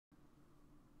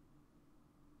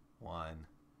One,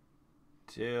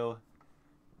 two.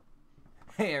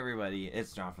 Hey everybody,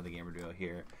 it's John from the GamerDuo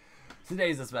here.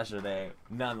 Today's a special day,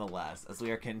 nonetheless, as we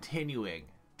are continuing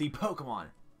the Pokemon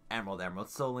Emerald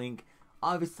Soullink.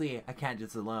 Obviously, I can't do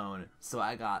this alone, so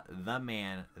I got the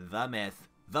man, the myth,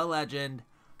 the legend,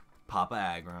 Papa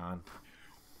Aggron.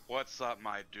 What's up,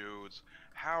 my dudes?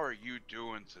 How are you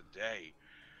doing today?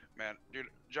 Man, dude,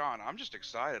 John, I'm just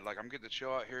excited. Like, I'm getting to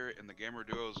chill out here in the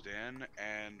GamerDuo's den,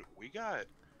 and we got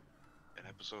an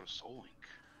episode of Soullink.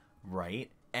 Right?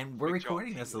 And we're Big John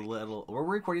recording this a T-Link.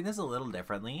 little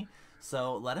differently.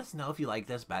 So let us know if you like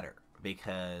this better,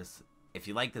 because if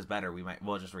you like this better,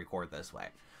 we'll just record this way.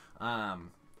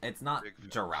 It's not Big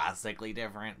facts. drastically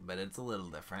different, but it's a little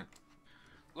different.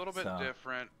 A little bit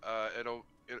different.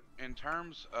 In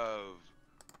terms of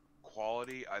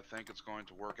quality, I think it's going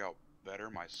to work out better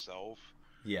myself.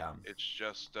 Yeah, It's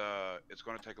just, it's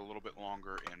going to take a little bit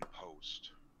longer in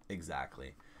post.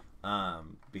 exactly.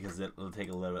 Because it'll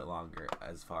take a little bit longer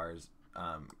as far as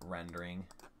rendering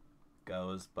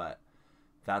goes, but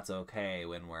that's okay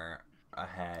when we're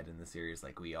ahead in the series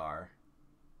like we are,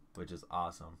 which is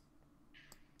awesome.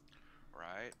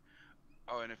 Right?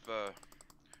 Oh, and if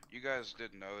you guys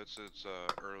didn't know, it's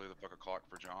early the fuck o'clock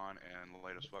for John and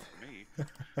late as fuck for me.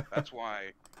 That's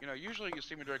why, usually you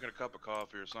see me drinking a cup of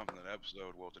coffee or something in an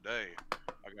episode. Well, today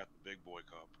I got the big boy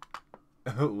cup.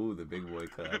 Ooh, the big boy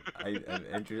cup. I'm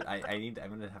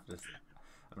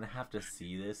gonna have to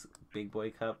see this big boy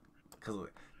cup, because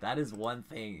that is one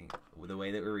thing. The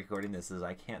way that we're recording this is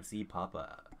I can't see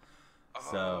Papa. Oh,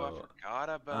 So, I forgot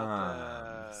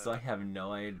about that. so I have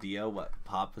no idea what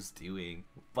Papa's doing,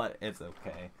 but it's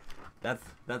okay. That's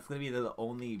gonna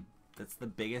be that's the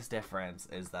biggest difference,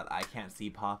 is that I can't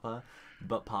see Papa,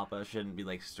 but Papa shouldn't be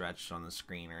like stretched on the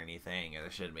screen or anything, or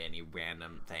there shouldn't be any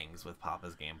random things with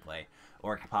Papa's gameplay,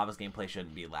 or Papa's gameplay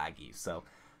shouldn't be laggy. So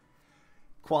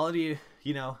quality,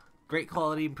 great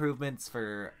quality improvements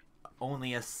for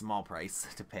only a small price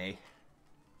to pay.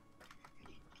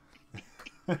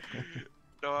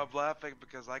 No, I'm laughing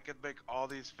because I could make all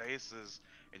these faces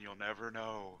and you'll never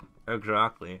know.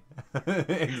 Exactly.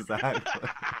 Exactly.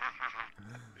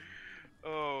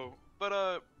 Oh,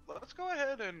 but let's go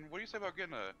ahead and what do you say about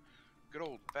getting a good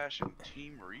old-fashioned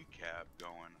team recap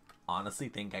going? Honestly,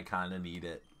 think I kind of need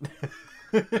it.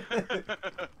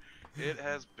 It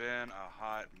has been a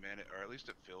hot minute, or at least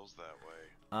it feels that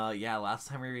way. Yeah, last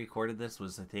time we recorded this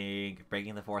was, I think,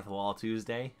 Breaking the Fourth Wall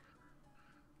Tuesday,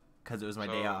 because it was my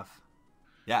day off.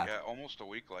 Yeah. Yeah, almost a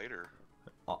week later.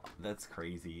 Oh, that's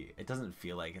crazy. It doesn't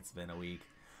feel like it's been a week.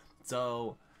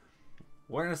 So,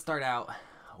 we're going to start out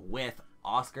with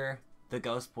Oscar, the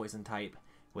Ghost Poison type,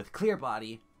 with Clear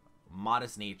Body,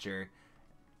 Modest Nature,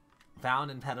 found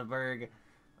in Petalburg,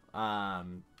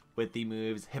 with the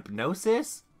moves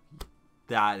Hypnosis.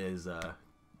 That is a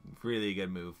really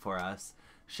good move for us.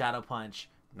 Shadow Punch,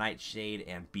 Nightshade,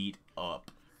 and Beat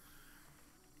Up.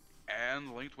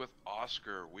 And linked with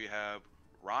Oscar, we have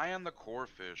Ryan the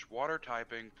Corefish, water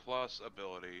typing plus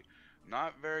ability.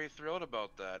 Not very thrilled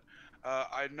about that.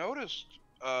 I noticed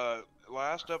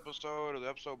last episode or the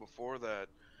episode before that,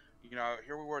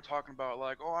 here we were talking about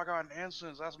like, oh, I got an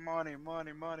instance, that's money,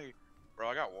 money, money. Bro,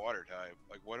 I got water type.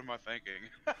 Like, what am I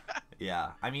thinking?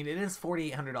 Yeah, I mean, it is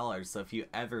 $4,800, so if you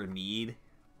ever need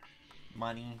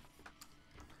money.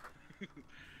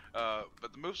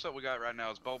 But the moveset we got right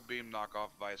now is Bulb Beam, Knockoff,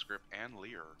 Vice Grip, and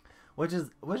Leer. Which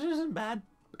isn't bad.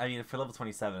 I mean, for level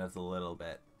 27, it's a little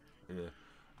bit,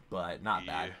 but not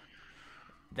bad.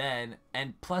 Then,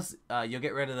 and plus, you'll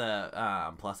get rid of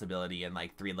the plus ability in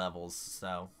like 3 levels,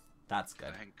 so that's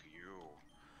good. Thank you.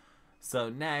 So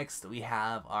next, we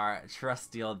have our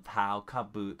trusty old pal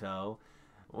Kabuto,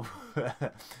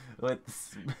 with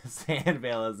Sand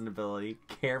Veil as an ability,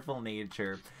 Careful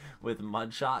Nature, with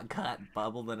Mudshot, Cut,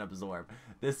 Bubble, and Absorb.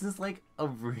 This is like a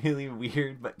really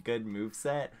weird but good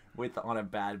moveset on a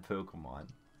bad Pokemon.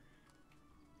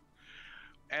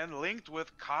 And linked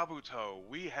with Kabuto,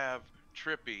 we have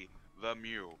Trippy, the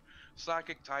Mew.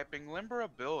 Psychic typing, Limber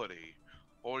ability.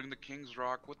 Holding the King's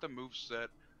Rock with the moveset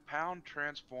Pound,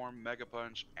 Transform, Mega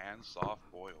Punch, and Soft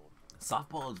Boiled. Soft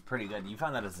Boiled is pretty good. You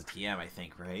found that as a TM, I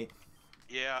think, right?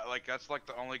 Yeah, like that's like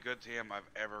the only good TM I've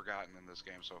ever gotten in this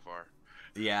game so far.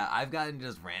 Yeah, I've gotten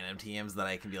just random TMs that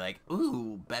I can be like,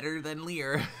 ooh, better than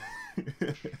Leer.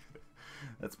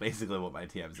 That's basically what my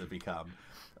TMs have become.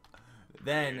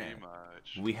 Then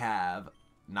we have,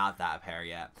 not that pair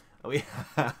yet, we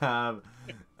have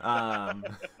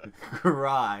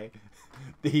Cry,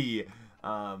 the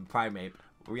Primeape,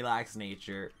 Relax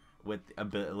Nature, with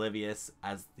Oblivious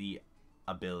as the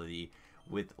ability,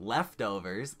 with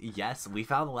leftovers. Yes, we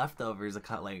found the leftovers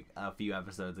a few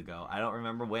episodes ago. I don't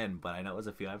remember when, but I know it was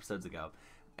a few episodes ago.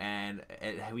 And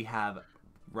we have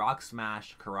Rock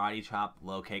Smash, Karate Chop,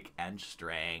 Low Kick, and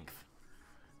Strength.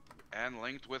 And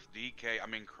linked with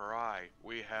Karai,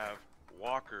 we have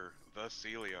Walker the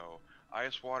Celio,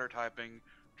 Ice Water typing,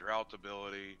 Drought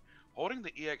ability, holding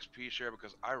the EXP share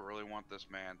because I really want this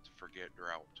man to forget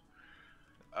Drought.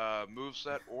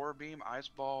 Moveset, Aura Beam, Ice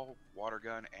Ball, Water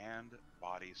Gun, and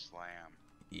Body Slam.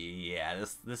 Yeah,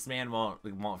 this man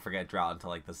won't forget Drought until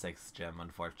like the 6th gym,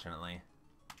 unfortunately.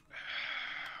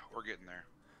 We're getting there.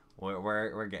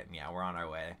 We're getting, yeah, we're on our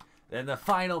way. Then the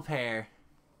final pair,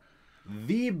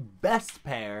 the best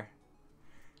pair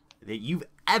that you've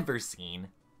ever seen.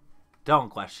 Don't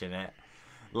question it.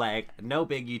 Like, no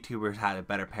big YouTuber had a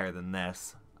better pair than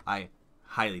this. I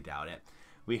highly doubt it.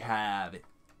 We have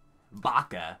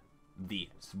Baka, the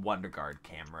Wonder Guard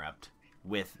Camerupt,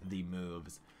 with the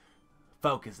moves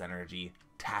Focus Energy,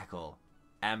 Tackle,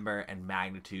 Ember, and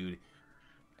Magnitude.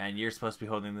 And you're supposed to be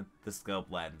holding the scope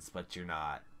lens, but you're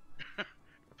not.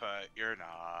 But you're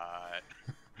not.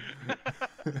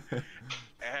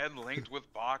 And linked with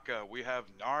Baka, we have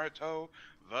Naruto,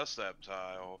 the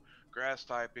Sceptile, Grass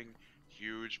typing,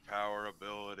 huge power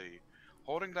ability.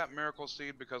 Holding that Miracle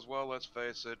Seed because, well, let's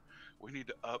face it, we need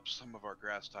to up some of our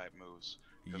Grass type moves.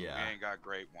 Because Yeah. we ain't got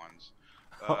great ones.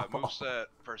 Moveset,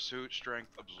 Pursuit,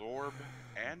 Strength, Absorb,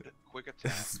 and Quick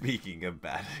Attack. Speaking of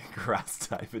bad grass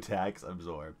type attacks,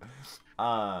 Absorb.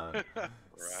 Right.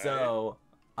 So,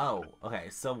 okay.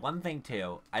 So one thing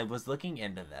too, I was looking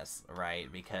into this,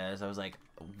 right? Because I was like,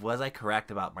 was I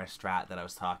correct about my strat that I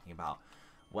was talking about?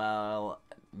 Well,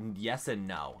 yes and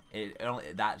no.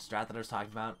 That strat that I was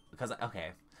talking about, because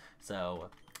okay, so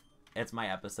it's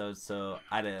my episode, so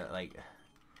I didn't like.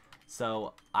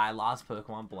 So I lost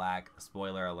Pokemon Black,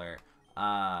 spoiler alert.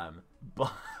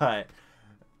 But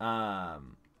I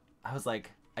was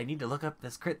like, I need to look up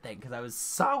this crit thing because I was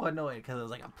so annoyed because it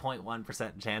was like a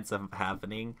 0.1% chance of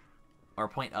happening, or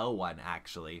 0.01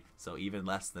 actually, so even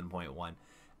less than 0.1.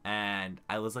 And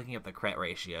I was looking up the crit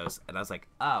ratios, and I was like,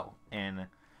 oh, and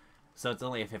so it's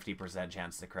only a 50%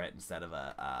 chance to crit instead of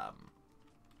a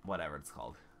whatever it's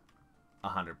called,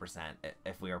 100%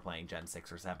 if we were playing Gen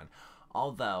 6 or 7.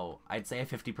 Although, I'd say a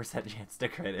 50% chance to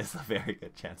crit is a very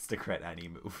good chance to crit any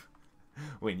move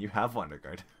when you have Wonder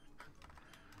Guard.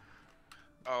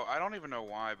 Oh, I don't even know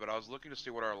why, but I was looking to see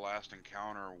what our last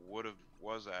encounter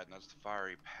was at, and that's the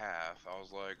Fiery Path. I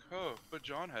was like, huh, but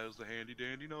John has the handy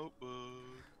dandy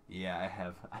notebook. Yeah, I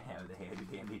have the handy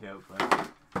dandy notebook.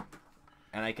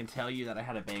 And I can tell you that I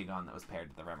had a Bagon that was paired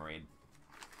to the Remoraid.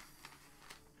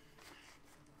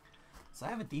 So I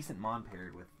have a decent Mon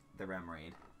paired with the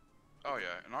Remoraid. Oh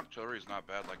yeah, and Octillery's not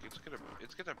bad. Like it's got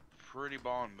a pretty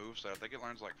ballin' moveset. I think it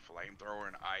learns like Flamethrower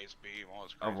and Ice Beam, all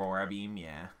this crazy Aurora crap. Beam,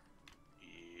 yeah.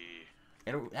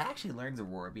 Yeah. It actually learns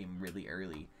Aurora Beam really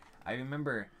early. I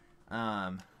remember,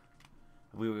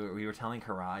 we were telling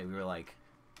Karai, we were like,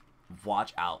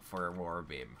 watch out for Aurora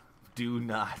Beam. Do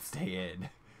not stay in.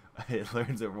 It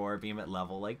learns Aurora Beam at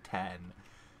level like 10.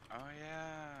 Oh yeah.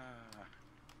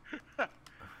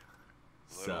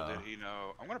 Little did he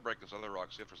know. I'm gonna break this other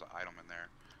rock, see if there's an item in there.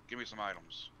 Give me some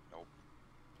items. Nope.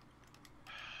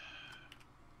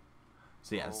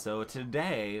 So yeah, so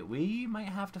today we might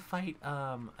have to fight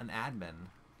an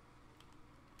admin.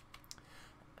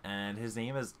 And his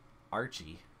name is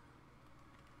Archie.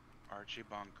 Archie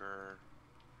Bunker.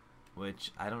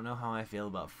 Which, I don't know how I feel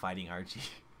about fighting Archie.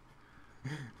 Oh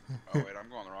wait, I'm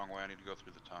going the wrong way. I need to go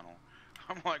through the tunnel.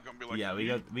 I'm like gonna be like. Yeah,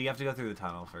 we have to go through the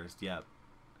tunnel first. Yep.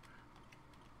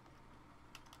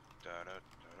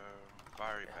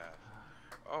 Fiery Path.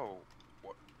 Oh,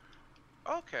 what?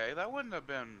 Okay, that wouldn't have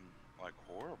been like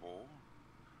horrible.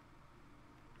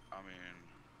 I mean,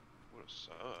 would have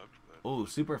sucked, but. Oh,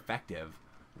 super effective.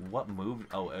 What move?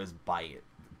 Oh, it was Bite.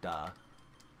 Duh.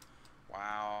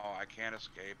 Wow, I can't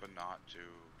escape and not to.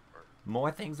 More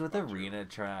things with Arena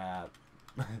Trap.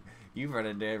 You've run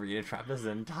into Arena Trap this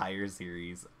entire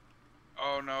series.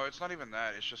 Oh no, it's not even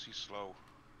that. It's just he's slow.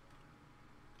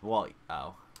 Well,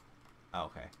 oh.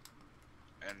 Okay.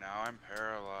 And now I'm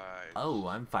paralyzed. Oh,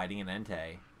 I'm fighting an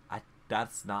Entei.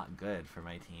 That's not good for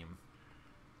my team.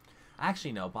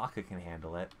 Actually, no, Baka can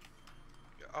handle it.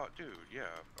 Oh, dude,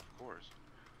 yeah, of course.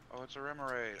 Oh, it's a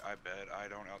Remoraid. I bet I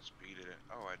don't outspeed it.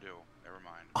 Oh, I do. Never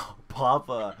mind. Oh,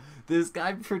 Papa. This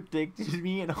guy predicted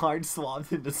me and hard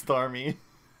swapped into Starmie.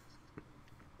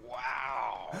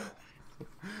 Wow.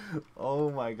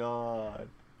 Oh my god.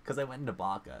 Because I went into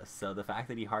Baka, so the fact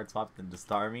that he hard swapped into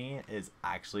Starmie is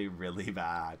actually really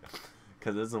bad.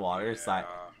 Because his water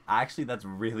Actually, that's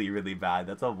really, really bad.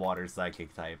 That's a water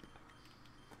psychic type.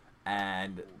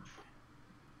 And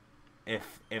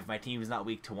if my team's not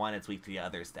weak to one, it's weak to the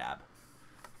other stab.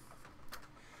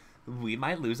 We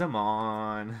might lose him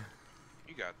on.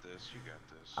 You got this. You got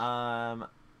this.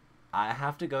 I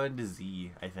have to go into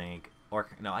Z, I think. Or,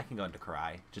 no, I can go into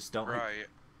Cry. Just don't... Right.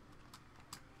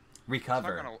 Recover.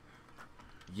 It's not gonna,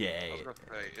 Yay. I was gonna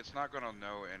say, it's not gonna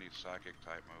know any psychic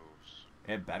type moves.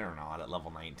 It better not at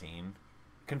level 19.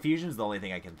 Confusion's the only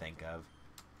thing I can think of.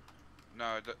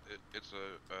 No, it's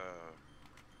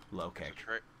a Low kick.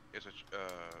 It's a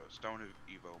Stone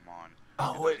Evo Mon.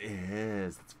 Oh, it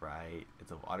is. That's right.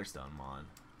 It's a Waterstone Mon.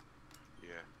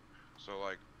 Yeah. So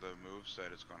like the move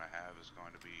set it's gonna have is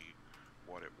going to be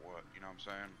what you know what I'm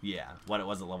saying? Yeah, what it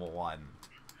was at level 1.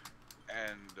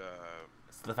 And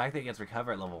so the fact that it gets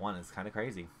recover at level 1 is kind of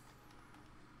crazy.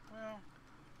 well,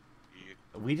 yeah.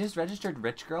 We just registered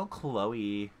Rich Girl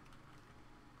Chloe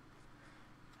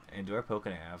into our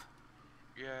Pokenav.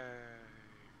 Yay.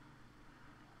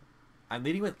 I'm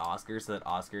leading with Oscar so that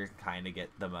Oscar can kind of get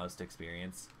the most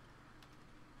experience.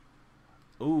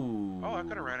 Ooh. Oh, I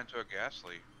could have ran into a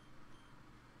Ghastly.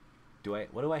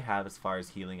 What do I have as far as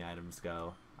healing items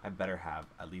go? I better have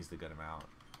at least a good amount.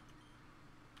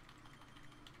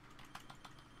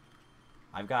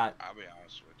 I've got... I'll be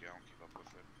honest with you, I don't keep up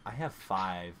with it. I have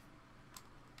 5.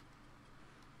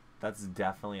 That's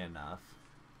definitely enough.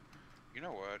 You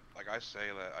know what? Like I say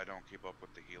that I don't keep up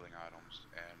with the healing items,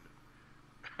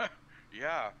 and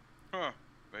yeah,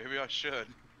 maybe I should.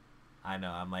 I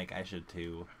know. I'm like, I should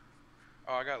too.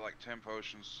 Oh, I got like 10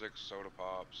 potions, 6 soda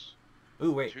pops.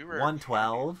 Ooh, wait,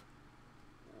 112?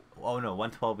 Oh no,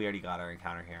 112. We already got our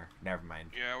encounter here. Never mind.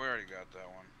 Yeah, we already got that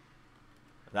one.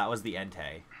 That was the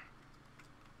Entei.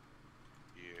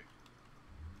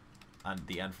 Yeah.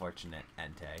 The unfortunate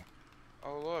Entei.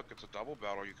 Oh look, it's a double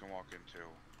battle you can walk into.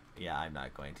 Yeah, I'm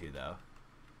not going to though,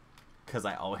 because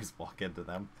I always walk into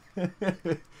them. Big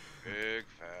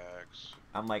facts.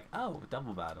 I'm like, oh,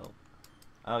 double battle.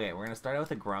 Okay, we're gonna start out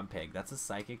with a Grumpig. That's a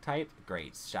psychic type.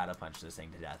 Great, Shadow Punch this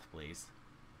thing to death, please.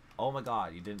 Oh my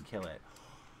God, you didn't kill it.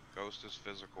 Ghost is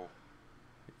physical.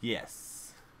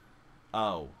 Yes.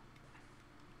 Oh.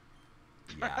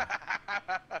 Yeah.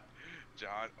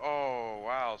 John. Oh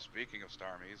wow. Speaking of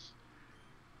Starmies.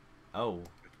 Oh.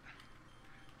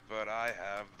 But I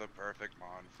have the perfect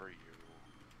mon for you.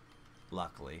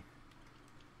 Luckily.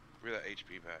 We're the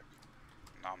HP pack.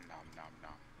 Nom nom nom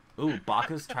nom. Ooh,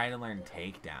 Baka's trying to learn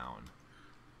Takedown.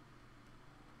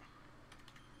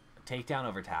 Takedown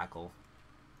over Tackle.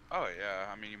 Oh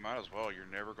yeah, I mean you might as well. You're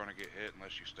never going to get hit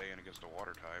unless you stay in against a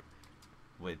water type.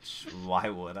 Which, why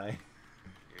would I?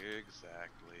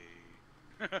 Exactly.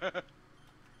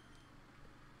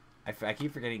 I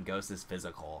keep forgetting Ghost is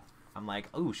physical. I'm like,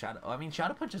 ooh, Shadow... I mean,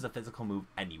 Shadow Punch is a physical move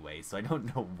anyway, so I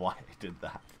don't know why I did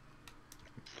that.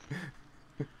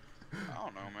 I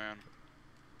don't know, man.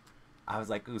 I was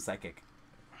like, ooh, Psychic.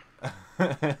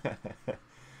 I'm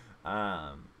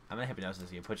gonna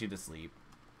Hypnosis you, put you to sleep,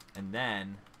 and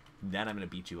then I'm gonna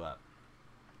beat you up.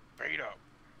 Beat up.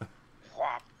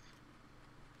 Whop.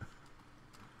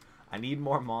 I need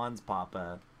more Mons,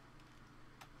 Papa.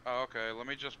 Oh, okay, let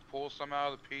me just pull some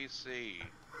out of the PC.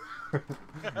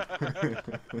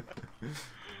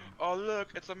 Oh look,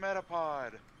 it's a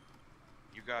Metapod.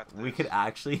 You got this. We could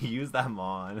actually use that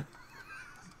Mon.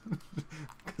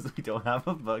 Because we don't have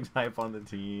a bug type on the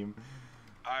team.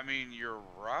 I mean, you're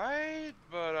right,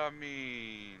 but I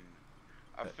mean,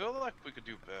 I feel like we could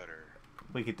do better.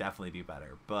 We could definitely do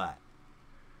better, but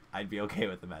I'd be okay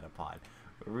with the Metapod.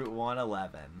 Route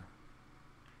 111.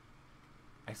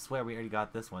 I swear we already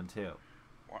got this one too.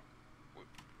 What?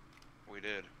 We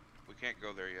did. We can't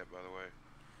go there yet, by the way.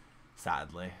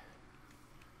 Sadly.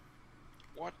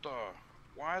 What the?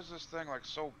 Why is this thing like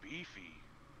so beefy?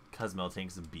 Cause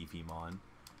Miltank's a beefy Mon.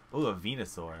 Ooh, a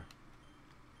Venusaur.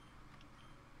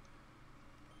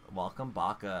 Welcome,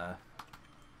 Baka.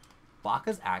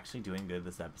 Baka's actually doing good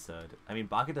this episode. I mean,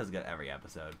 Baka does good every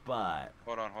episode, but...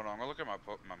 Hold on. I'm gonna look at my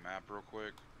map real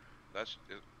quick. That's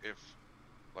if,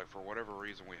 like, for whatever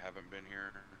reason we haven't been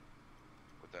here.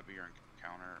 Would that be your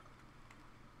encounter?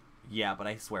 Yeah, but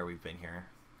I swear we've been here.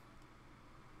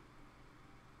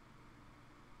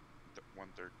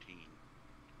 113.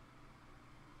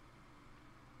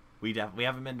 We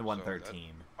haven't been to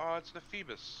 113. Oh, it's the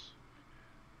Phoebus.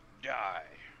 Die.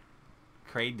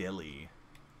 Cradilly.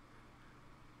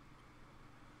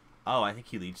 Oh, I think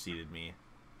he leech seeded me.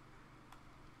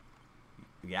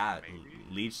 Yeah,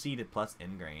 leech seeded plus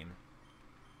ingrain.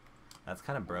 That's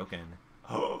kind of broken.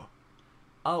 Oh,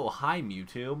 hi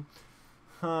Mewtwo.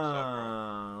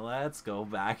 Let's go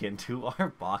back into our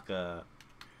Baka.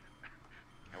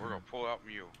 We're gonna pull out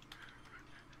Mew.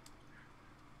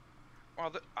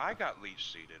 Well, I got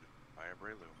leech seeded by a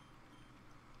Breloom.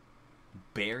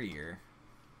 Barrier.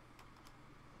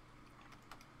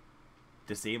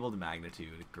 Disabled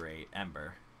magnitude. Great.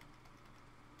 Ember.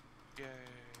 Yay.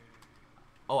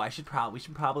 Oh, we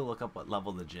should probably look up what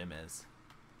level the gym is.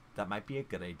 That might be a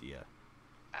good idea.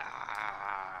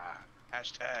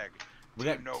 Hashtag. We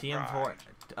got no TM4. grind.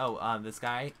 Oh, this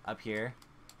guy up here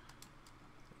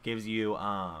gives you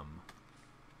a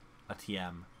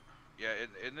TM. Yeah,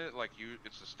 isn't it like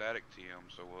it's a static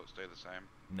TM, so will it stay the same?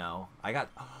 No, I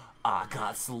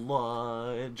got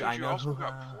sludge. Dude, I you know. also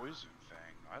got Poison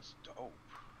Fang. That's dope.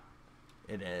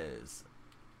 It is.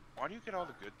 Why do you get all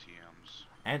the good TMs?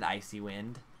 And Icy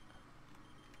Wind.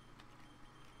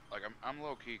 Like I'm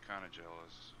low key kind of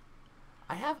jealous.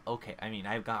 I have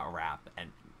I've got rap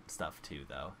and stuff too,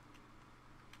 though.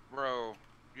 Bro,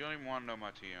 you don't even want to know my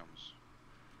TMs.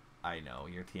 I know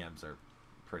your TMs are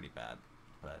pretty bad,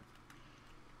 but.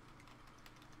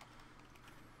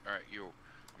 All right,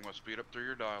 I'm gonna speed up through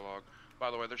your dialogue.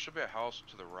 By the way, there should be a house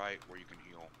to the right where you can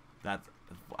heal.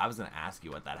 I was gonna ask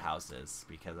you what that house is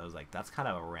because I was like, that's kind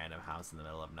of a random house in the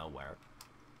middle of nowhere.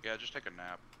 Yeah, just take a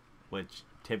nap. Which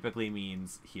typically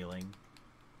means healing.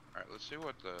 All right, let's see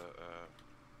what the.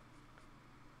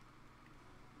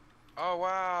 Oh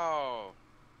wow!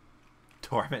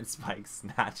 Torment Spike,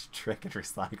 Snatch, Trick, and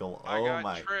Recycle. I Oh got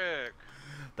my! Trick.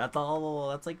 That's all.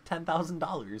 That's like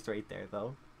 $10,000 right there,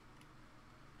 though.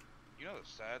 You know the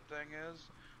sad thing is,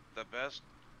 the best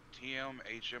TM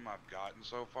HM I've gotten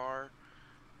so far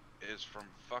is from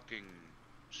fucking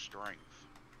Strength.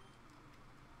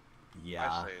 Yeah.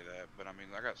 I say that, but I mean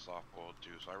I got soft boiled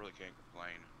too, so I really can't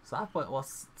complain. Soft boil. Well,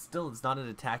 still, it's not an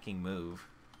attacking move.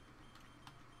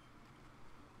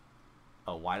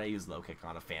 Oh, why'd I use low kick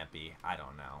on a Fampy? I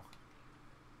don't know.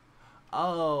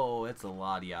 Oh, it's a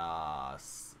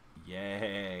Latias.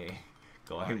 Yay.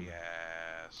 Going.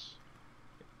 Yes.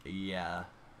 Yeah.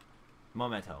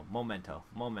 Momento,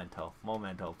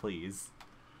 please.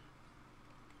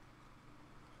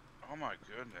 Oh my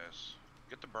goodness.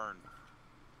 Get the burn.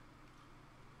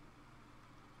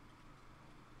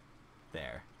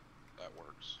 There. That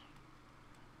works.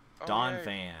 Oh, Dawn yay.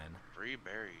 Fan. Free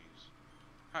berries.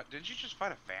 Huh, didn't you just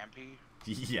fight a Fampy?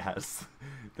 Yes.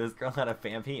 This girl had a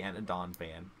Fampy and a Dawn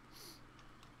Fan.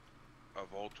 A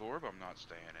Voltorb, I'm not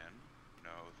staying in.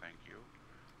 No, thank you.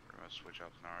 We're gonna switch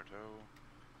out to Naruto.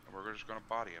 And we're just gonna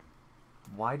body him.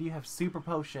 Why do you have super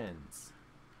potions?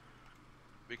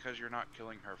 Because you're not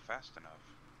killing her fast enough.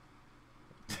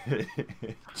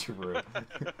 True.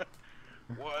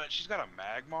 What? She's got a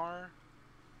Magmar?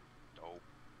 Dope.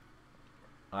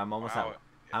 I'm almost Wow, at.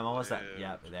 I'm almost at. lived.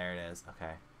 Yep, there it is.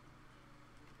 Okay.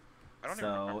 I don't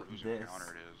even remember whose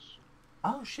encounter it is.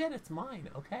 Oh shit! It's mine.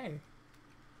 Okay.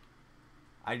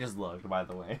 I just looked, by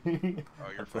the way.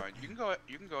 Oh, you're fine. You can go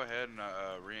ahead and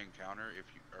re-encounter if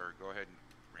you, or go ahead and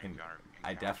re-encounter.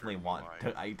 I definitely want.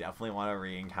 I definitely want to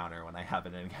re-encounter when I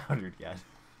haven't encountered yet.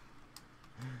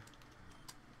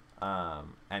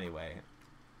 Anyway.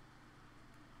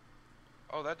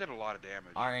 Oh, that did a lot of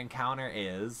damage. Our encounter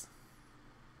is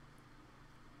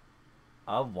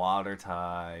a water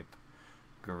type.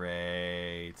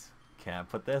 Great. Can't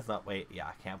put this up. Wait, yeah,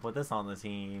 can't put this on the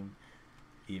team.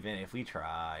 Even if we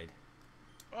tried.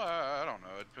 Well, I don't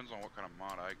know. It depends on what kind of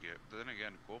mod I get. Then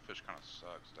again, Coolfish kind of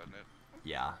sucks, doesn't it?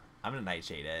 Yeah, I'm gonna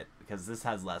Nightshade it because this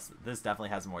has less. This definitely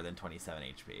has more than 27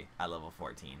 HP at level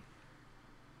 14.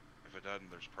 If it doesn't,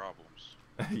 there's problems.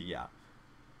 Yeah.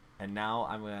 And now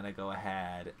I'm gonna go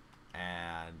ahead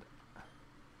and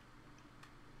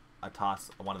toss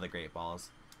one of the Great Balls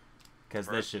because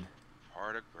this should.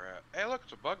 Part of crap. Hey, look,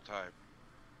 it's a bug type.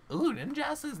 Ooh,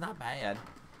 Ninjas is not bad.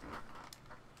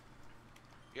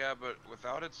 Yeah, but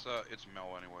without its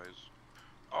Mel anyways.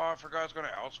 Oh, I forgot it's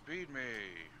gonna outspeed me.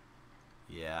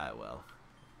 Yeah, it will.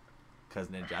 Because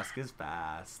Ninjaska's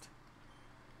fast.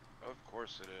 Of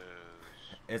course it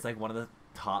is. It's like one of the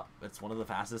top. It's one of the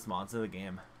fastest mons in the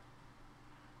game.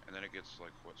 And then it gets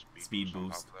like what Speed on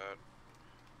boost. top of that.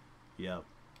 Yep.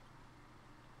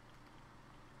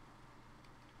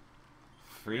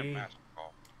 Yeah, Free. massive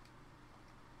call.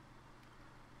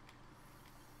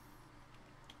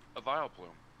 A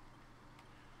Vileplume.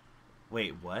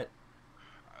 Wait, what?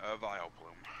 A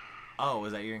Vileplume. Oh,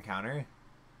 was that your encounter?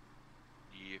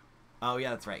 Yeah. Oh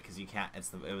yeah, that's right. Because you can't.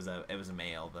 It was a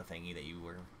male, the thingy that you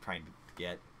were trying to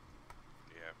get.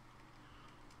 Yeah.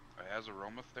 It has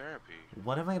aromatherapy.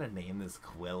 What am I gonna name this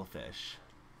Quillfish?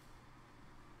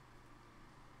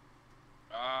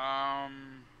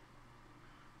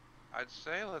 I'd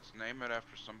say let's name it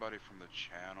after somebody from the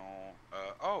channel.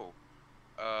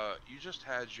 You just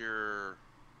had your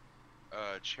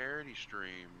charity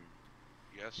stream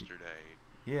yesterday,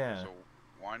 Yeah. so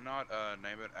why not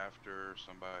name it after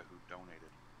somebody who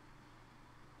donated?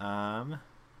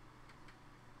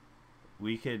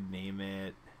 We could name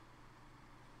it.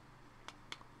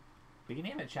 We can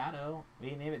name it Shadow. We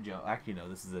can name it Joe. Actually, no,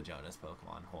 this is a Jonas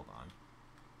Pokemon. Hold on.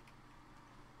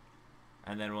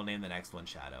 And then we'll name the next one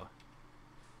Shadow.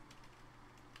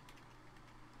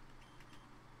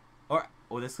 Or,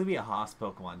 oh, this could be a Haas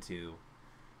Pokemon too.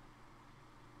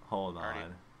 Hold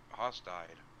on. Haas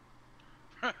died.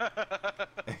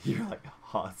 You're like,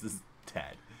 Haas is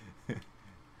dead.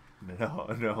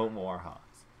 No more Haas.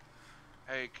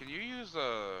 Hey, can you use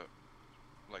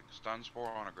like Stun Spore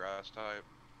on a grass type?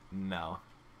 No.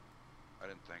 I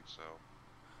didn't think so.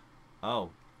 Oh,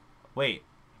 wait.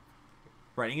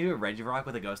 Running into a Regirock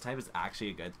with a Ghost type is actually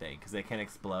a good thing because it can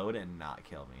explode and not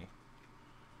kill me.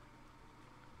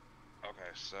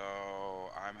 Okay, so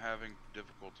I'm having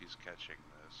difficulties catching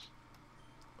this.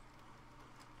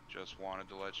 Just wanted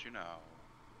to let you know.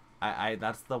 I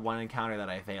that's the one encounter that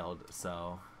I failed,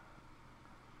 so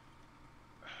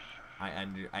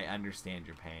I understand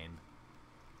your pain.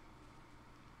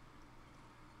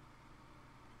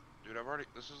 Dude,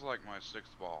 this is like my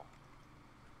 6th ball.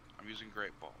 I'm using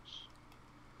Great Balls.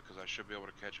 Because I should be able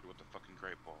to catch it with the fucking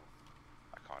Great Ball.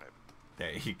 I caught it.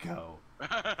 There you go.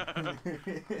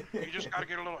 You just gotta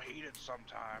get a little heated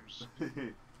sometimes.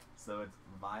 So it's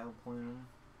Vileplume.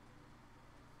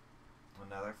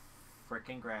 Another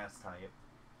frickin' grass type.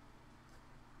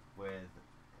 With...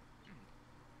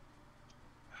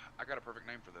 I got a perfect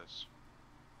name for this.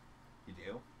 You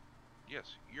do?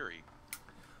 Yes, Yuri.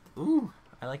 Ooh,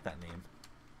 I like that name.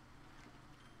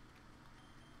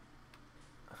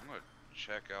 I'm gonna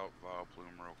check out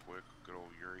Vileplume real quick. Good old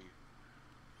Yuri.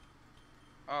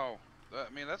 Oh, I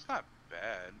mean, that's not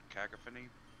bad. Cacophony.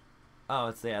 Oh,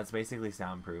 it's basically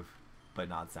soundproof, but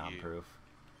not soundproof.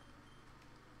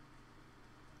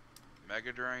 Yeah.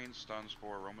 Mega Drain, Stun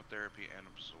Spore, Aromatherapy, and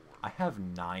Absorb. I have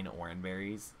 9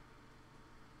 Oranberries.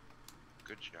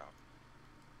 Good job.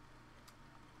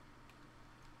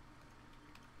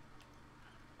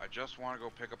 I just want to go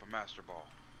pick up a Master Ball.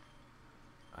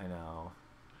 I know.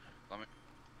 Let me...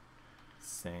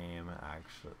 Same,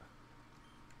 actually.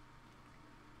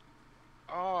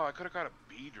 Oh, I could have got a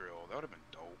Beedrill. That would have been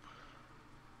dope.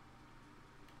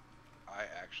 I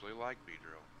actually like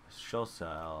Beedrill. She'll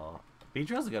sell.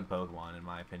 Beedrill's a good Pokemon, in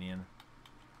my opinion.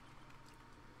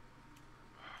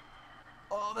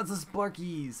 Oh, that's a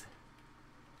Sparky's!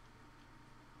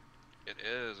 It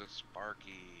is. It's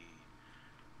Sparky.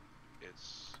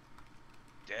 It's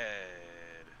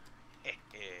dead.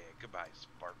 Goodbye,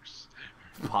 Sparks.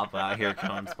 Pop out here,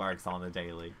 Cone Sparks on the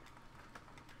daily.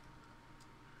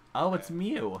 Oh, it's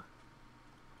Mew.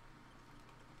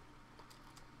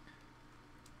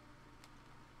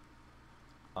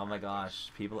 Oh my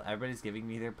gosh, everybody's giving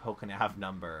me their Pokénav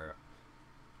number.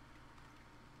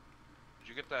 Did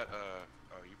you get that,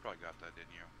 oh, you probably got that,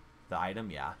 didn't you? The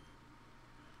item, yeah.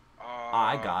 Oh,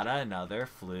 I got another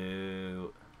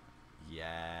flute.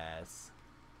 Yes.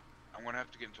 I'm gonna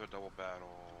have to get into a double battle.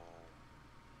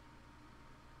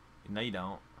 No, you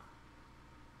don't.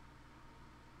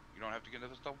 You don't have to get into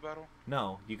this double battle?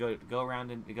 No, you go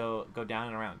around and go down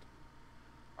and around.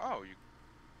 Oh, you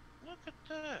look at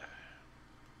that.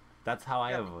 That's how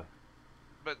I have.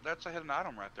 But that's a hidden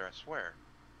item right there, I swear.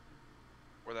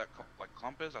 Where that like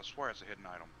clump is, I swear it's a hidden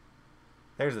item.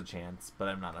 There's a chance, but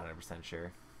I'm not 100%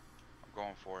 sure. I'm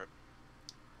going for it.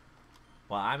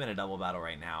 Well, I'm in a double battle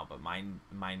right now, but mine,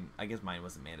 I guess mine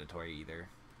wasn't mandatory either.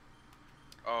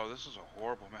 Oh, this is a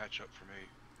horrible matchup for me.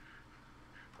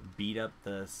 Beat up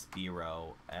the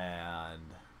Spearow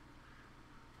and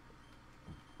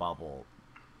Bubble.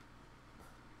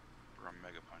 Or I'm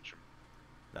Mega Punch him.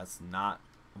 That's not...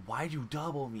 Why'd you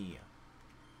double me?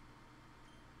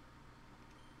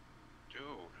 Dude.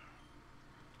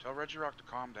 Tell Regirock to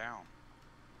calm down.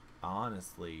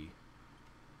 Honestly.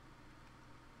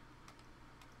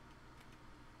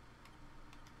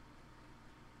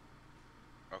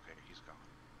 Okay, he's gone.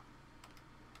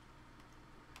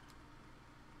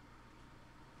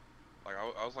 Like,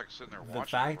 I was like sitting there watching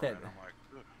fact that and I'm like,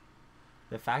 ugh.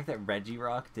 The fact that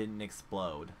Regirock didn't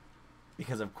explode,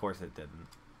 because of course it didn't.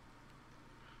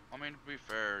 I mean, to be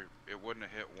fair, it wouldn't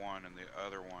have hit one, and the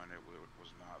other one it was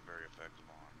not very effective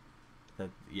on. That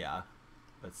yeah,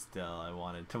 but still, I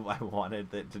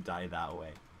wanted it to die that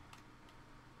way.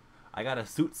 I got a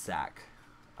suit sack,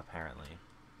 apparently.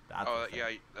 That's yeah,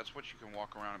 that's what you can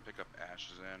walk around and pick up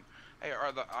ashes in. Hey,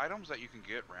 are the items that you can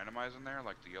get randomized in there,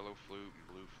 like the yellow flute and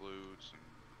blue flutes and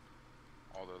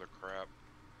all the other crap?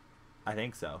 I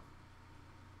think so.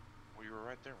 Well, you were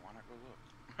right there. Why not go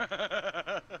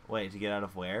look? Wait, to get out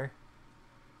of where?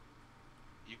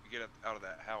 You can get out of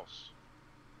that house.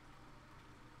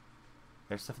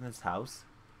 There's stuff in this house?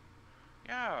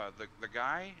 Yeah, the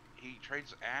guy, he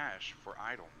trades ash for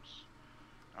items.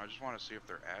 I just want to see if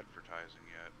they're advertising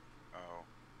yet. Oh.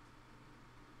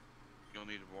 You'll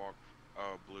need to walk...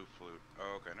 Oh, blue flute.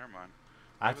 Oh, okay, never mind.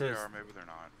 Maybe they are, maybe they're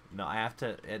not. No, I have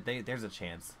to... there's a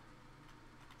chance.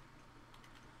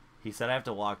 He said I have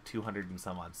to walk 200 and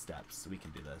some odd steps, so we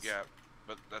can do this. Yeah,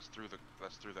 but that's through the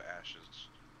ashes.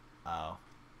 Oh.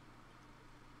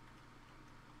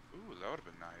 Ooh, that would have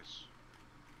been nice.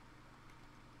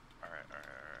 Alright.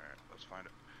 Let's find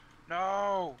it.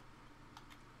 No!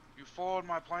 You foiled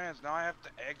my plans. Now I have to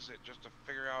exit just to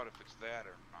figure out if it's that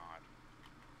or not.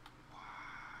 Why?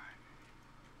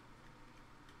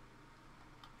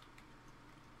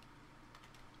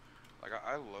 Like,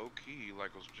 I low-key,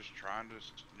 like, was just trying to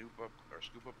scoop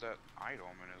up that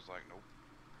item, and it's like, nope.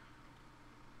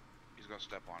 He's gonna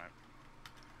step on it.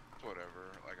 It's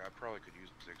whatever. Like, I probably could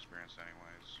use the experience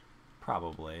anyways.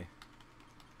 Probably.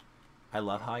 I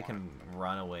love how I can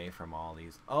run away from all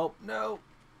these. Oh, no!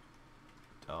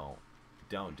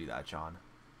 Don't do that, John.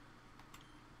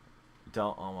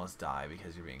 Don't almost die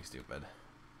because you're being stupid.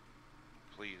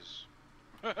 Please.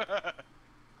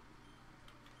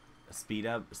 Speed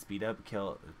up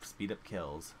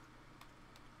kills.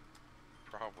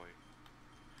 Probably.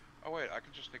 Oh wait, I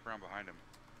can just sneak around behind him.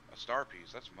 A star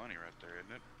piece, that's money right there,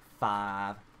 isn't it?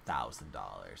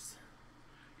 $5,000.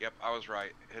 Yep, I was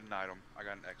right. Hidden item. I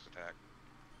got an X attack.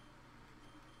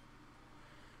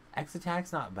 X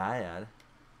attack's not bad.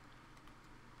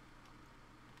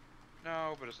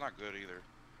 No, but it's not good either.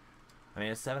 I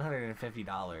mean, it's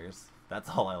 $750. That's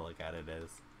all I look at it as.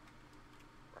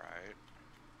 Right.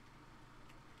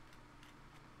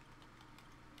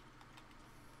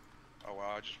 Oh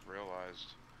wow, I just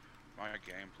realized my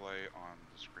gameplay on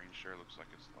the screen share looks like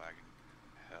it's lagging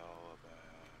hella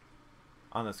bad.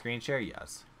 On the screen share,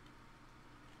 yes.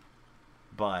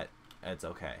 But it's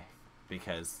okay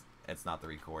because it's not the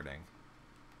recording.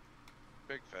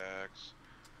 Big facts.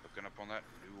 Looking up on that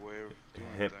new way of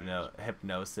doing things.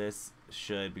 Hypnosis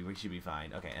we should be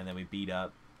fine. Okay, and then we beat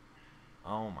up.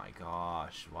 Oh my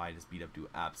gosh, why does beat up do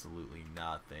absolutely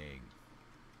nothing?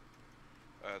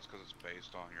 That's because it's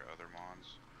based on your other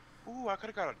mons. Ooh, I could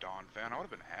have got a Dawn fan. I would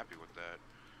have been happy with that.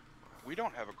 We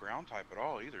don't have a ground type at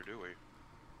all either, do we?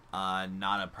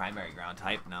 Not a primary ground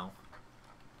type, no.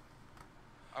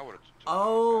 I would have.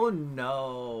 Oh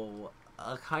no,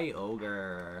 a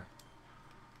Kyogre.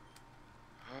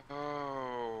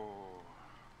 Oh,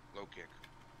 low kick.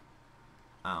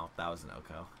 Oh, that was an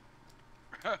Oko.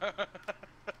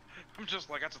 I'm just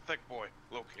like, that's a thick boy.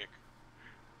 Low kick.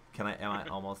 Am I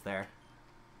almost there?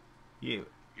 You.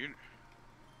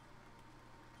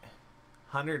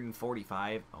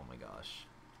 145. Oh my gosh.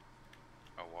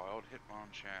 A wild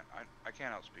Hitmonchan. I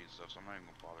can't outspeed stuff, so I'm not even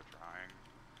gonna bother trying.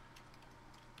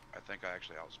 I think I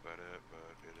actually outsped it,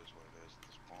 but it is what it is at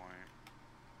this point.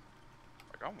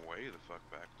 Like, I'm way the fuck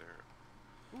back there.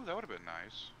 Ooh, that would have been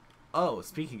nice. Oh,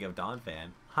 speaking of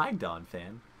Donphan. Hi,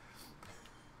 Donphan.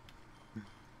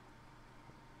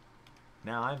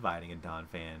 Now I'm fighting a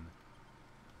Donphan.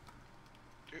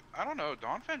 Dude, I don't know.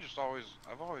 Donphan just always...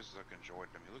 I've always, like, enjoyed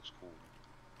him. He looks cool.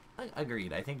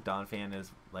 Agreed. I think Donphan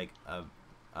is, like, a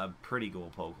pretty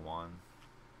cool Pokemon.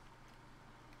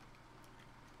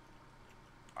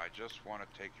 I just want to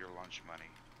take your lunch money.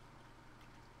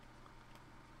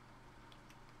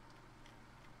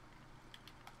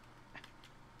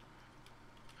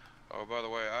 Oh, by the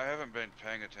way, I haven't been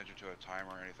paying attention to a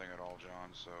timer or anything at all,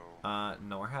 John, so...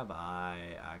 Nor have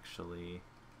I, actually.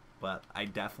 But I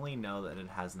definitely know that it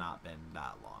has not been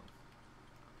that long.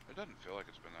 It doesn't feel like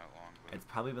it's been that long, but... It's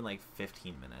probably been like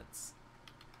 15 minutes.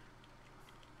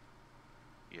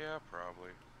 Yeah,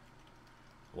 probably.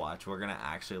 Watch, we're gonna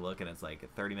actually look and it's like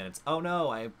 30 minutes. Oh no,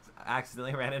 I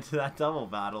accidentally ran into that double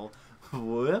battle.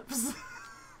 Whoops.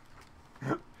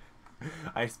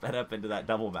 I sped up into that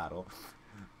double battle.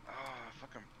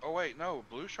 Fucking... Oh wait, no,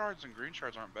 blue shards and green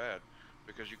shards aren't bad.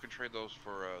 Because you can trade those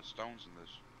for stones in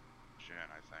this gen,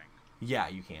 I think. Yeah,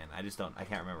 you can. I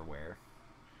can't remember where.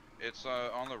 It's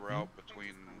on the route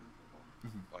between,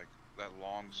 like, that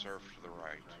long surf to the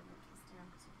right.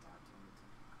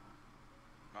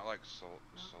 Not like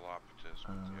Solopitus,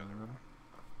 but the other one.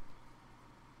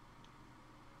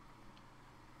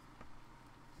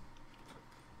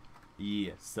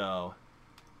 Yeah, so...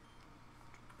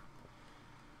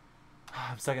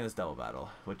 I'm stuck in this double battle,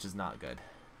 which is not good.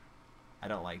 I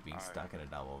don't like being stuck in a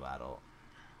double battle.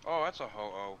 Oh, that's a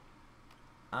ho-oh.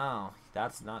 Oh,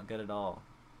 that's not good at all.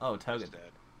 Oh, He's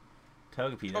dead.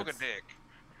 Togepi. That's, Togedick.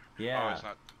 Oh, yeah, it's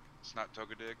not. It's not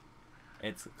Togedick.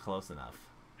 it's close enough.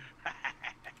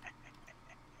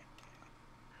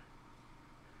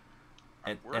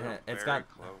 We're It's very got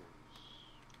close.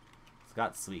 it's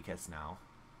got Suicune now.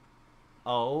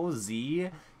 Oh, Z,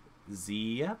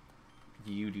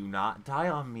 you do not die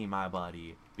on me, my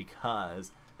buddy,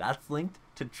 because that's linked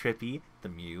to Trippy the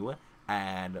Mew,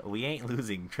 and we ain't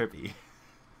losing Trippy.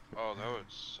 Oh, that would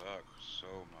suck so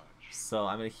much. So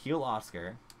I'm gonna heal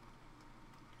Oscar,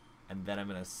 and then I'm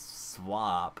gonna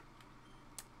swap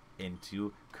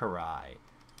into Karai,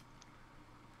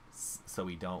 so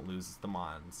we don't lose the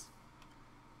Mons.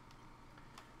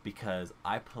 Because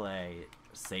I play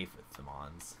safe with the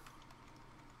Mons.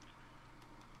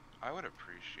 I would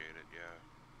appreciate it, yeah.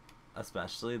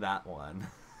 Especially that one.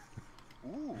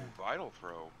 Ooh, Vital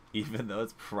Throw. Even though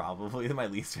it's probably my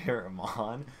least favorite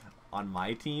Mon on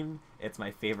my team, it's my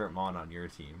favorite Mon on your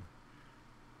team.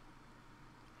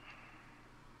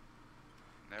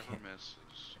 Never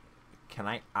misses. Can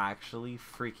I actually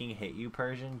freaking hit you,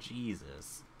 Persian?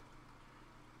 Jesus.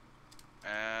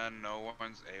 And no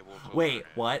one's able to. Wait,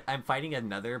 what? I'm fighting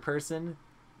another person?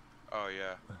 Oh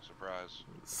yeah, surprise.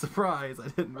 Surprise! I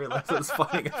didn't realize I was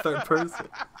fighting a third person.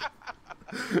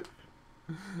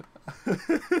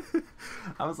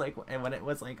 I was like, and when it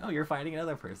was like, oh, you're fighting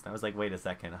another person, I was like, wait a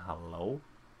second, hello?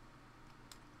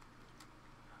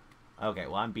 Okay,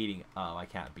 well, I'm beating. Oh, I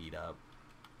can't beat up.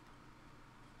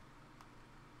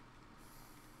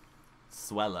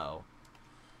 Swellow.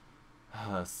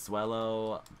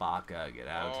 Swellow, Baka, get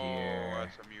out here. Oh,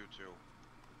 that's a Mewtwo.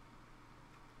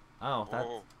 Oh, that's...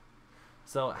 Oh.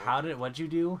 So, what'd you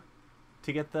do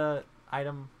to get the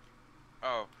item?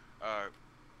 Oh,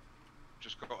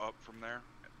 just go up from there.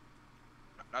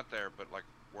 Not there, but like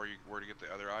where to get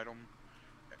the other item.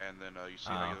 And then you see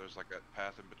how there's like that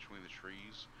path in between the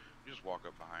trees. You just walk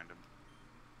up behind him.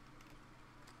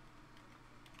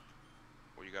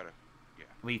 Well, you gotta,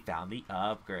 yeah. We found the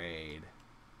upgrade.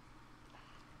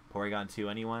 Porygon 2,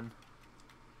 anyone?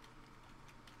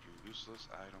 Useless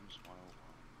items 101.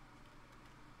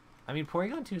 I mean,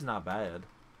 Porygon 2 is not bad.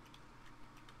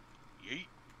 Yeet.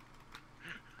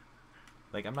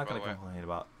 Like, I'm not going to complain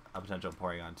about a potential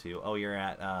Porygon 2. Oh, you're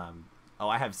at, oh,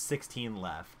 I have 16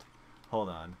 left. Hold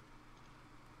on.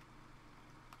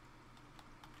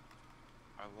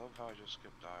 I love how I just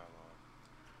skipped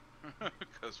dialogue.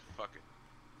 Because fuck it.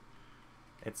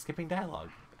 It's skipping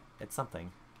dialogue. It's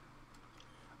something.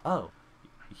 Oh,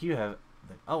 you have...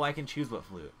 Oh, I can choose what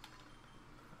flute.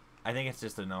 I think it's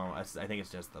just a normal... I think it's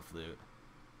just the flute.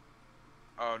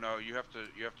 Oh no, you have to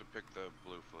pick the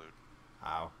blue flute.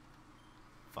 Oh.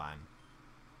 Fine.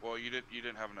 Well, you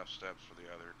didn't have enough steps for the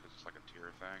other because it's like a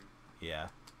tier thing. Yeah.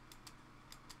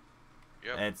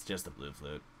 Yep. It's just a blue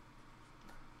flute.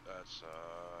 That's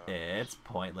It's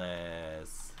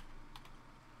pointless.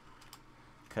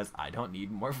 Because I don't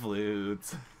need more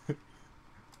flutes.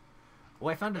 Oh,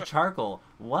 I found a charcoal.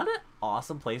 What an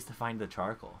awesome place to find the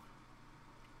charcoal.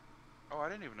 Oh, I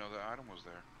didn't even know that item was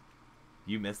there.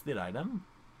 You missed the item?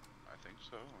 I think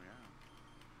so, yeah.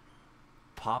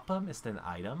 Papa missed an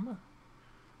item?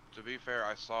 To be fair,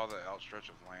 I saw the outstretch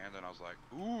of land and I was like,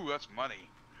 ooh, that's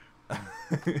money.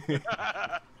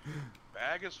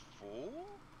 Bag is full?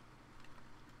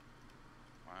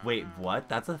 Wow. Wait, what?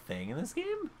 That's a thing in this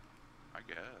game? I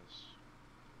guess.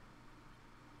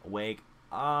 Wake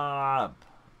up.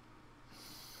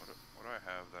 What do I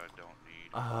have that I don't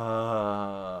need?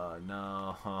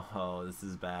 No. This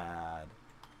is bad.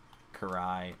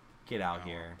 Karai, get out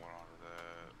here. What on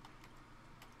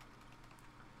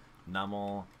that?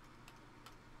 Nummel.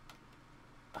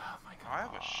 Oh my god. I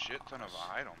have a shit ton of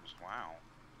items. Wow.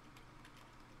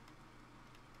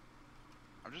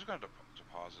 I'm just gonna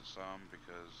deposit some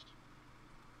because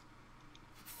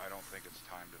I don't think it's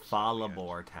time to.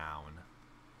 Falabor Town.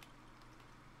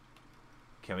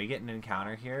 Can we get an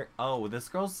encounter here? Oh, this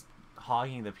girl's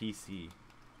hogging the PC.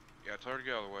 Yeah, tell her to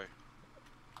get out of the way.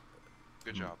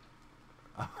 Good job.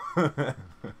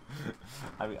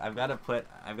 I've got to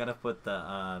put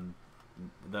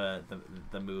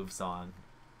the move song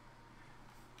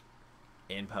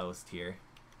in post here.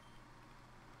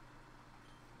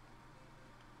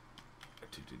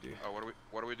 Oh,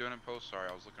 what are we doing in post? Sorry,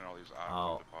 I was looking at all these items.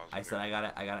 Oh, I said I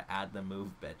gotta add the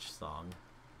move bitch song.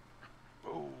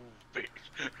 Oh, bitch.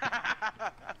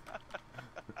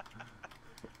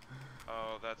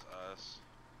 Oh, that's us.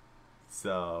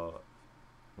 So,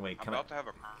 wait, I'm about to have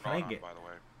a Chronon, by the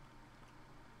way.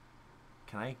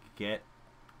 Can I get?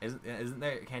 Isn't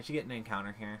there? Can't you get an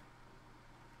encounter here?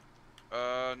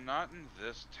 Not in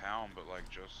this town, but like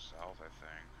just south, I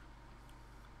think.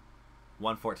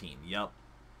 114. Yep.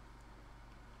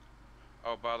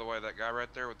 Oh, by the way, that guy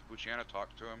right there with the Bucciana,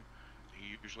 talk to him.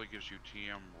 He usually gives you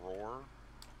TM roar,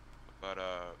 but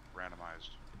randomized.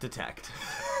 Detect.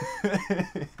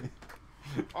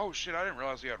 Oh shit! I didn't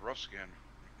realize he had rough skin.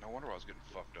 No wonder I was getting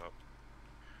fucked up.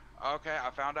 Okay, I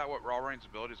found out what Railrain's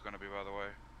ability is going to be. By the way,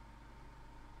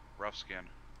 rough skin.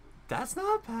 That's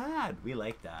not bad. We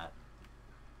like that.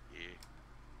 Yeah.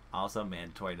 Also,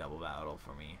 mandatory double battle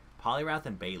for me. Poliwrath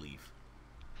and Bayleaf.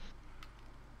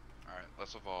 All right,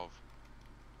 let's evolve.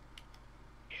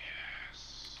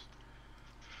 Yes.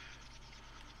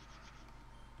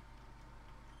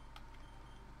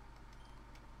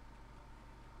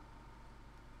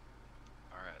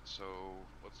 Alright, so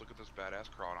let's look at this badass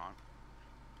Crawdon.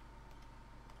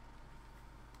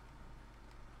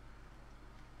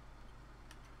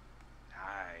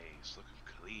 Nice, looking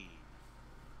clean.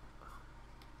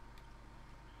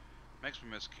 Makes me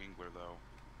miss Kingler though.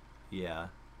 Yeah.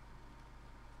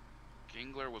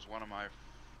 Kingler was one of my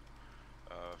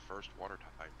first water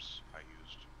types I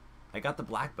used. I got the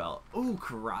black belt. Ooh,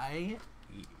 Karai.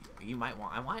 You might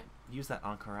want. I might use that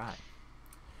on Karai.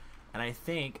 And I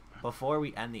think before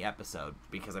we end the episode,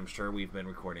 because I'm sure we've been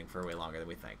recording for way longer than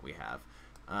we think we have.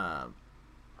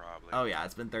 Probably. Oh yeah,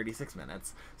 it's been 36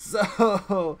 minutes.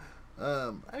 So,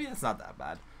 I mean, it's not that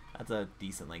bad. That's a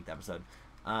decent length episode.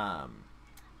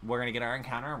 We're gonna get our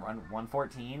encounter on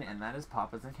 114, and that is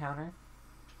Papa's encounter.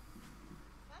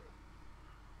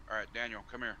 All right, Daniel,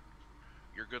 come here.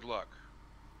 Your good luck.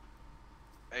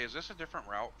 Hey, is this a different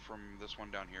route from this one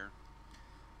down here?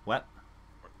 What?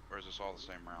 Or is this all the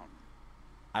same route?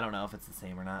 I don't know if it's the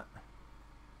same or not.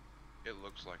 It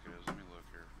looks like it is. Let me look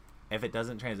here. If it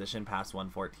doesn't transition past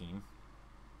 114.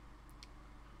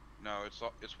 No, it's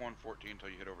 114 until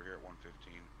you hit over here at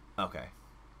 115. Okay.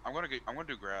 I'm gonna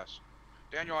do grass.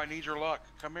 Daniel, I need your luck.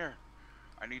 Come here.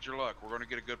 I need your luck. We're gonna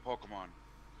get a good Pokemon.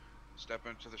 Step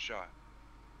into the shot.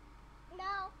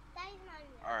 No, that is not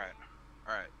me. All right.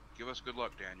 All right. Give us good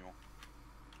luck, Daniel.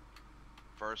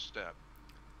 First step.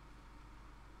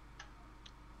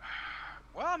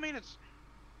 Well, I mean, it's.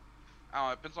 I don't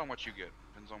know, it depends on what you get.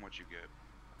 Depends on what you get.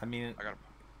 I mean, I got.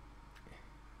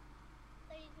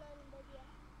 That is not in there yet.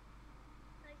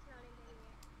 That is not in there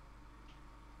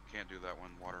yet. Can't do that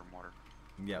one. Water and water.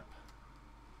 Yep.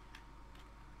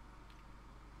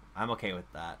 I'm okay with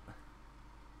that.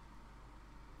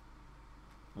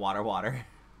 Water, water.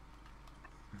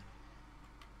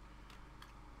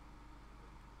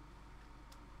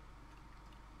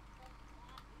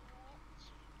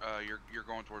 You're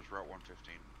going towards Route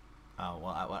 115. Oh,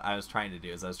 well, what I was trying to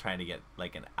do is I was trying to get,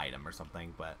 like, an item or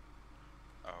something, but...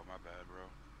 Oh, my bad, bro.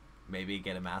 Maybe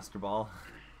get a Master Ball?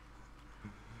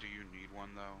 Do you need one,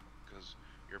 though? Because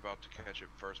you're about to catch it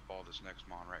first ball this next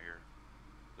mon right here.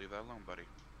 Leave that alone, buddy.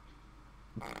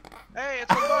 Hey,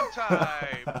 it's a fun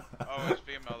time! Oh, it's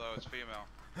female, though. It's female.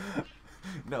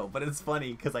 No, but it's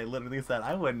funny, because I literally said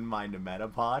I wouldn't mind a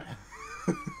Metapod.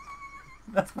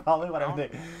 That's probably what I'm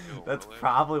thinking. That's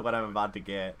probably what I'm about to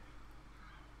get.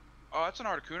 Oh, that's an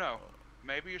Articuno.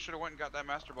 Maybe you should have went and got that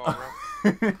Master Ball,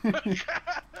 bro.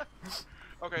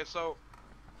 Okay, so...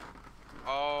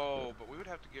 Oh, but we would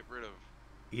have to get rid of...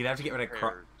 You'd have to get rid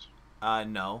of...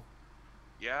 no.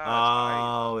 Yeah,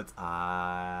 oh, it's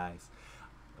ice.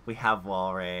 We have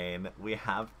Walrein. We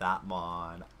have that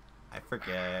mon. I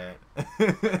forget.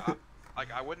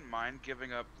 I wouldn't mind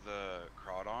giving up the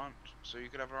Crawdon so you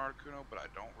could have an Articuno, but I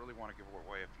don't really want to give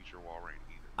away a future Walrein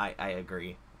either. I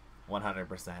agree.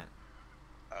 100%.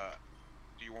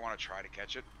 Do you want to try to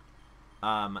catch it?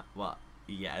 Well,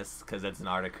 yes, because it's an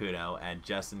Articuno, and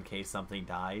just in case something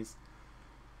dies.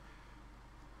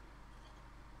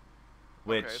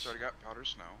 Which... Okay, it's already got Powder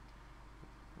Snow.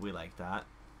 We like that.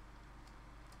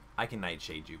 I can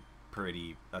Nightshade you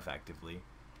pretty effectively.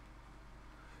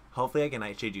 Hopefully I can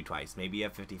Nightshade you twice. Maybe you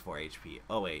have 54 HP.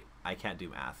 Oh wait, I can't do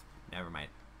math. Never mind.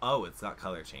 Oh, it's got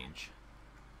color change.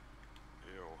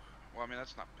 Ew. Well, I mean,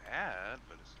 that's not bad,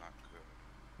 but it's not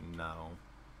good. No.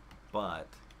 But...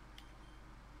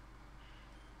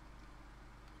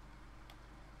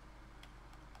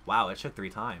 Wow, it shook 3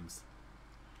 times.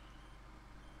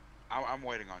 I'm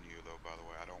waiting on you, though, by the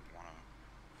way. I don't want to...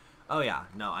 Oh yeah,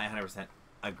 no, I 100%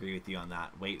 agree with you on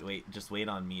that. Wait, just wait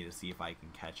on me to see if I can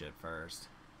catch it first.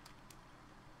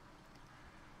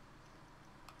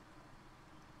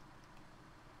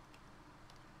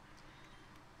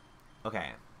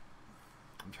 Okay.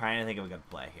 I'm trying to think of a good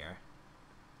play here.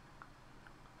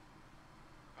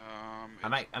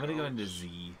 I'm gonna go into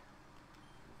Z.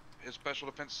 His special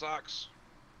defense sucks.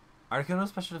 Articuno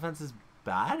special defense is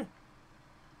bad?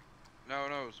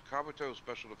 No, Kabuto's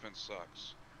special defense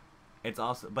sucks. It's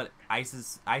also, but ice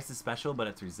is special, but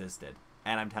it's resisted,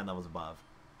 and I'm 10 levels above.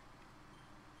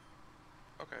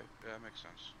 Okay, yeah, that makes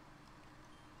sense.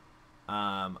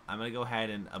 I'm gonna go ahead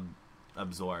and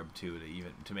absorb too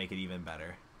to make it even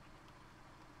better.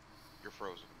 You're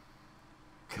frozen.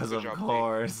 Cause Good of job,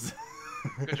 course.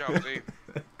 Good job, Z.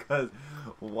 Cause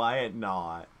why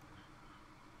not?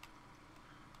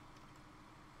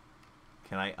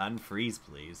 Can I unfreeze,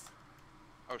 please?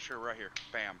 Oh, sure, right here.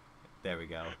 Bam. There we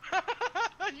go.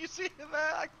 You see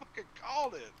that? I fucking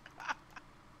called it.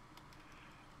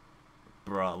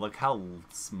 Bruh, look how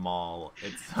small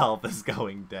its health is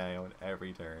going down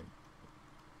every turn.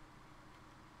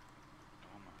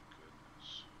 Oh my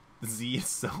goodness. Z is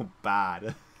so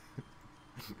bad.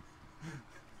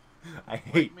 I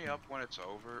hate. Wake me up when it's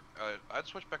over. I'd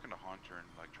switch back into Haunter and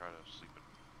like try to sleep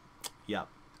it. Yep.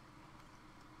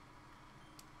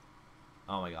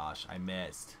 Oh my gosh, I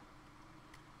missed.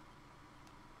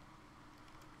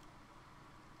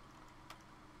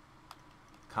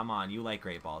 Come on, you like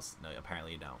great balls. No,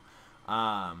 apparently you don't.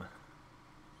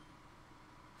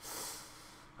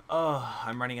 Oh,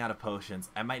 I'm running out of potions.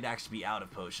 I might actually be out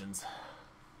of potions.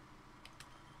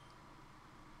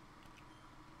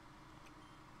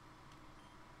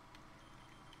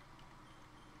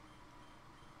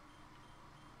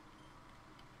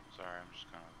 Sorry, I'm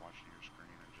just kind of watching your screen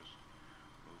and just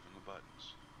moving the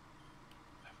buttons.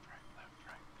 Left,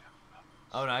 right, down, up.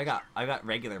 Oh no, I got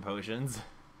regular potions.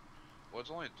 Well, it's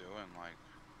only doing like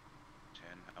 10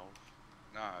 health.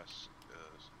 Nah, it's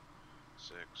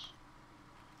 6.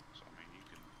 So I mean, you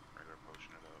can regular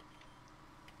potion it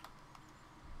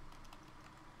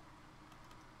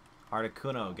up.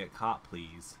 Articuno, get caught,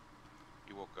 please.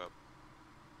 You woke up.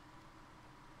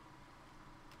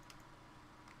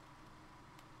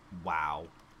 Wow.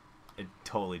 It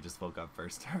totally just woke up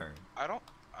first turn. I don't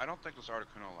think this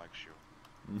Articuno likes you.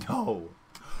 No.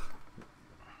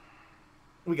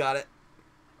 We got it.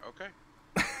 Okay.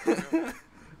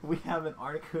 We have an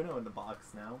Articuno in the box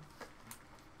now.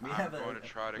 I'm going to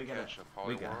try to catch a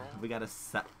Poliwhirl. We gotta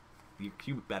set.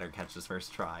 You better catch this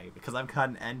first try because I'm caught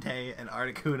an Entei, an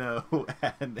Articuno,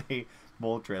 and a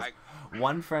Moltres.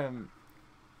 One from.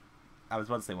 I was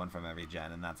about to say one from every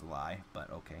gen, and that's a lie,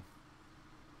 but okay.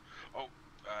 Oh,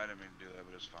 I didn't mean to do that,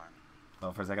 but it's fine.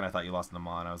 Well, for a second I thought you lost an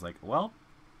Amon. I was like, well.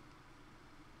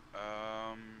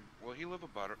 Will he live a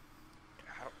butter?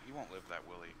 He won't live that,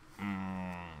 will he?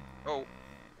 Mm. Oh.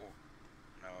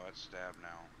 No, it's stab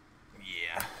now.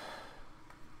 Yeah.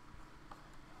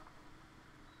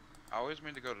 I always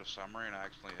mean to go to summary and I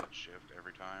accidentally hit shift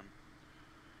every time.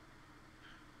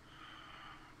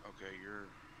 Okay,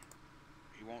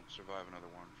 he won't survive another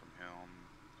one from him.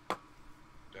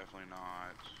 Definitely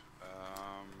not.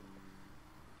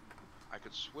 I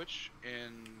could switch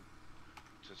in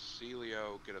to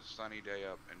Celio, get a sunny day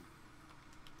up, and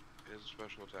his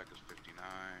special attack is 59.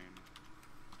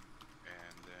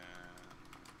 And then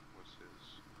what's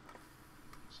his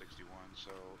 61?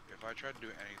 So if I tried to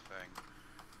do anything,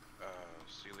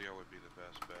 Celio would be the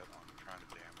best bet on trying to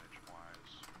damage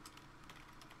wise.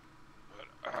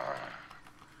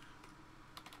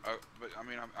 But I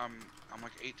mean, I'm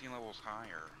like 18 levels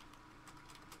higher.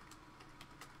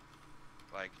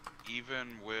 Like even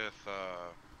with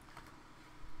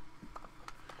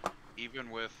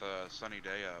Sunny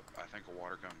Day up, I think a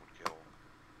water gun would kill.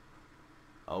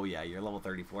 Oh yeah, you're level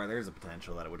 34. There's a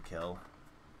potential that it would kill.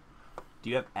 Do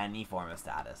you have any form of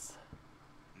status?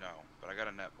 No, but I got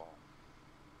a net ball.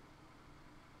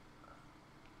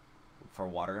 For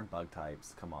water and bug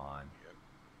types, come on.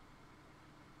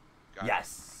 Yep.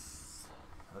 Yes!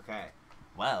 Okay.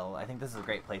 Well, I think this is a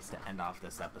great place to end off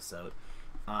this episode.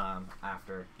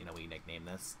 After, we nickname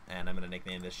this. And I'm going to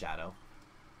nickname this Shadow.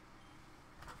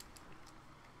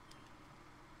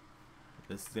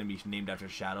 This is going to be named after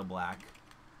Shadow Black.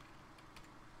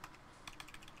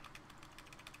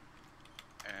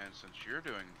 And since you're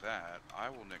doing that, I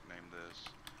will nickname this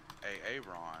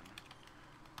Aaron.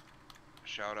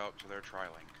 Shout out to their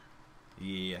Trilink.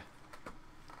 Yeah.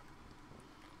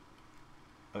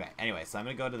 Okay, anyway, so I'm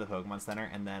going to go to the Pokemon Center,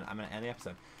 and then I'm going to end the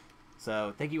episode.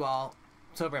 So, thank you all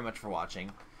so very much for watching.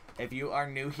 If you are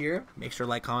new here, make sure to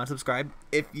like, comment, subscribe.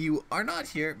 If you are not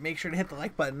here, make sure to hit the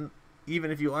like button,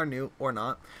 even if you are new or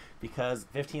not, because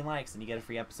 15 likes and you get a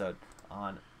free episode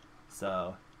on.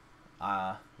 So,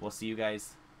 we'll see you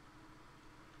guys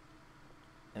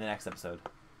in the next episode.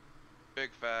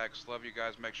 Big facts. Love you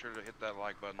guys. Make sure to hit that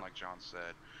like button like John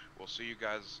said. We'll see you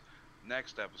guys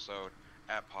next episode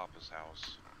at Papa's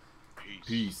house. Peace.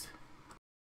 Peace.